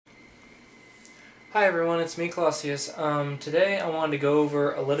Hi everyone, it's me, Clossi. Today I wanted to go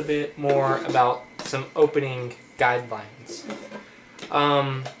over a little bit more about some opening guidelines.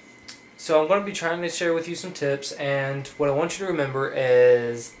 So I'm going to be trying to share with you some tips, and what I want you to remember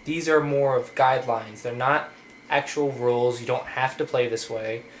is these are more of guidelines. They're not actual rules. You don't have to play this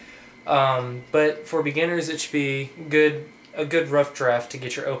way. But for beginners, it should be a good rough draft to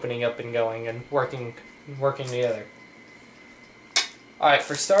get your opening up and going and working together. Alright,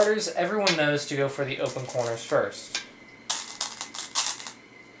 for starters, everyone knows to go for the open corners first.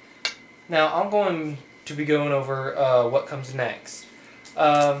 Now, I'm going to be going over what comes next.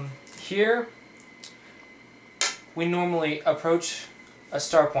 Here, we normally approach a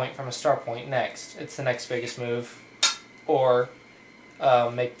star point from a star point next. It's the next biggest move, or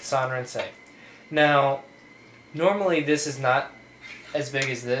make the san rensei. Now, normally this is not as big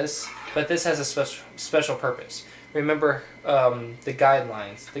as this, but this has a special purpose. Remember the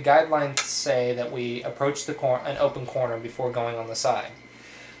guidelines. The guidelines say that we approach an open corner before going on the side.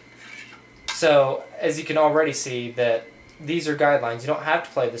 So, as you can already see, that these are guidelines. You don't have to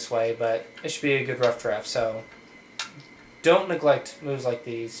play this way, but it should be a good rough draft. So, don't neglect moves like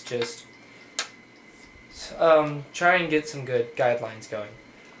these. Just try and get some good guidelines going.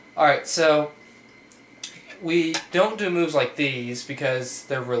 Alright, so we don't do moves like these because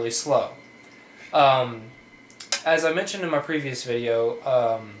they're really slow. As I mentioned in my previous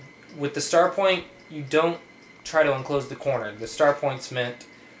video, with the star point, you don't try to enclose the corner. The star point's meant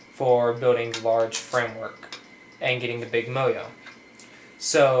for building large framework and getting the big moyo.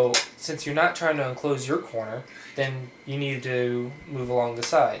 So, since you're not trying to enclose your corner, then you need to move along the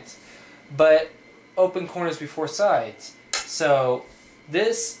sides. But open corners before sides. So,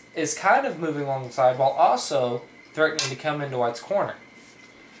 this is kind of moving along the side while also threatening to come into white's corner.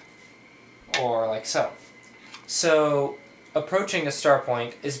 Or like so. So, approaching a star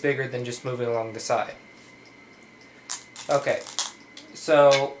point is bigger than just moving along the side. Okay,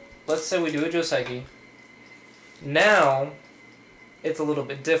 so let's say we do a joseki. Now, it's a little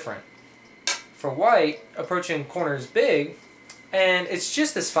bit different. For white, approaching corner is big, and it's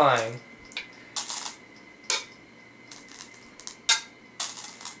just as fine.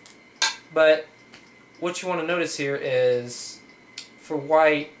 But what you want to notice here is, for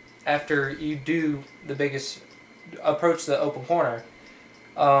white, after you do the biggest approach the open corner,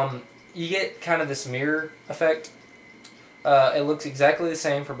 you get kind of this mirror effect. It looks exactly the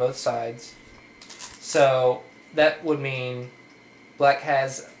same for both sides. So that would mean black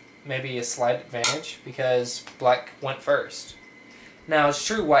has maybe a slight advantage because black went first. Now it's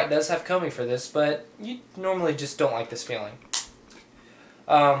true white does have coming for this, but you normally just don't like this feeling.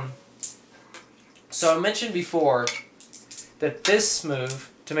 So I mentioned before that this move,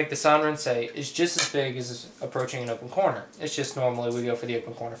 to make the san rensei, is just as big as approaching an open corner. It's just normally we go for the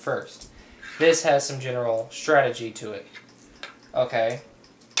open corner first. This has some general strategy to it. Okay,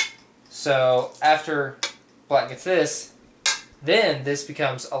 so after black gets this, then this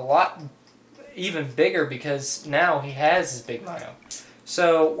becomes a lot even bigger because now he has his big moyo.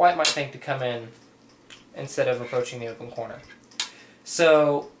 So white might think to come in instead of approaching the open corner.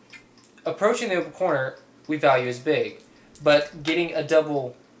 So approaching the open corner we value as big, but getting a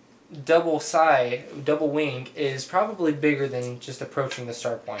double wing is probably bigger than just approaching the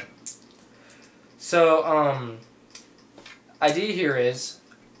start point. So idea here is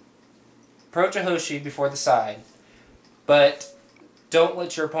approach a hoshi before the side, but don't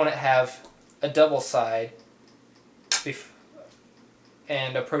let your opponent have a double side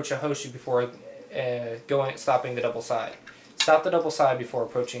and approach a hoshi before stopping the double side. Stop the double side before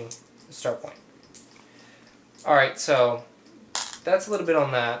approaching the start point. Alright, so that's a little bit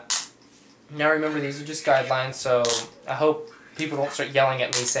on that. Now remember, these are just guidelines, so I hope people don't start yelling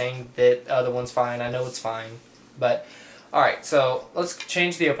at me saying that the other one's fine. I know it's fine. But, alright, so let's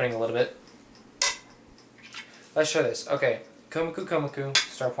change the opening a little bit. Let's show this. Okay, komaku, komaku,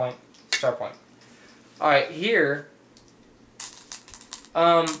 star point, star point. Alright, here,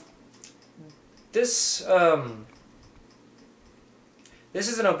 this is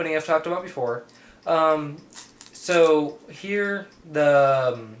an opening I've talked about before. So here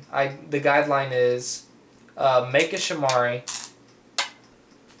the guideline is make a shimari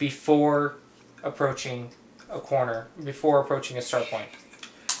before approaching a corner, before approaching a start point.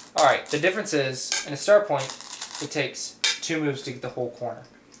 Alright, the difference is in a start point it takes 2 moves to get the whole corner.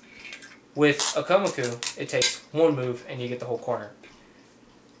 With a komaku it takes 1 move and you get the whole corner.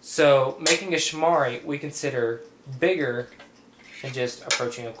 So making a shimari we consider bigger than just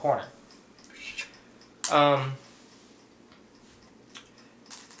approaching a corner.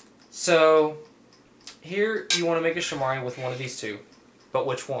 So here you want to make a shimari with one of these two, but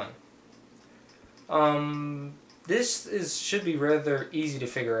which one? Should be rather easy to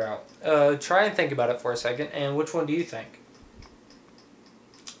figure out. Try and think about it for a second, and which one do you think?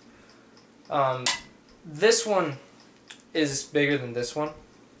 This one is bigger than this one,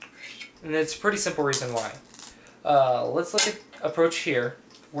 and it's a pretty simple reason why. Let's look at approach here.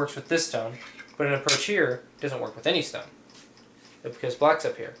 Works with this stone, but an approach here doesn't work with any stone because black's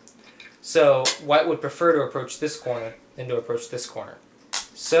up here. So white would prefer to approach this corner than to approach this corner.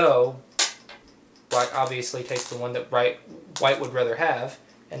 So black obviously takes the one that white would rather have,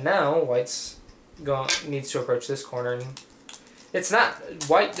 and now white's needs to approach this corner. And it's not,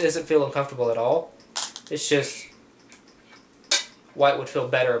 white doesn't feel uncomfortable at all. It's just white would feel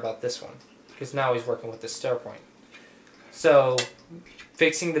better about this one because now he's working with this star point. So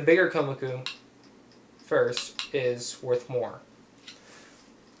fixing the bigger komaku first is worth more.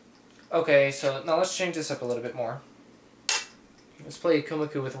 Okay, so now let's change this up a little bit more. Let's play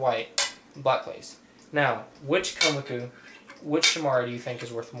komaku with white. Black plays. Now, which komaku, which shimari do you think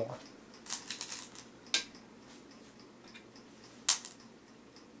is worth more?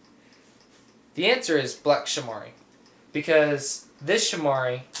 The answer is black shimari, because this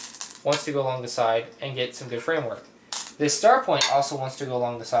shimari wants to go along the side and get some good framework. This star point also wants to go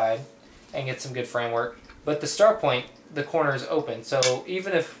along the side and get some good framework, but the star point, the corner is open, so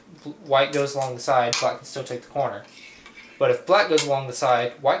even if white goes along the side, black can still take the corner. But if black goes along the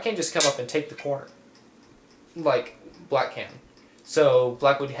side, white can just come up and take the corner, like black can. So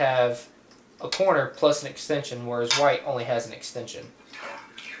black would have a corner plus an extension, whereas white only has an extension.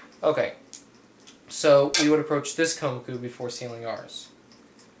 Okay, so we would approach this komaku before sealing ours.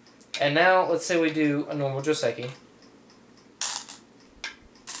 And now, let's say we do a normal joseki.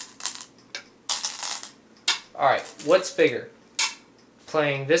 Alright, what's bigger?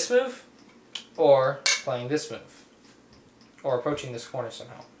 Playing this move or playing this move? Or approaching this corner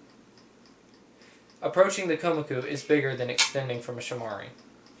somehow? Approaching the komaku is bigger than extending from a shimari.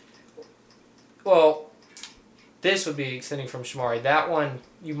 Well, this would be extending from shimari. That one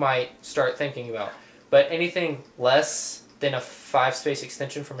you might start thinking about. But anything less than a 5-space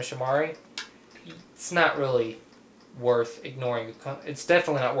extension from a shimari, it's not really worth ignoring. It's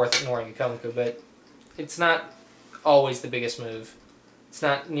definitely not worth ignoring a komaku, but it's not always the biggest move. It's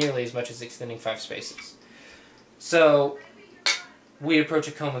not nearly as much as extending 5 spaces. So we approach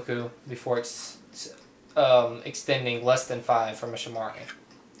a komaku before extending less than 5 from a shimari.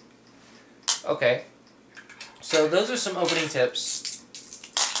 Okay, so those are some opening tips.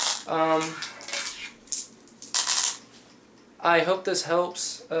 I hope this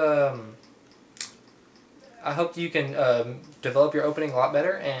helps. I hope you can develop your opening a lot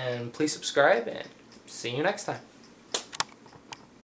better, and please subscribe, and see you next time.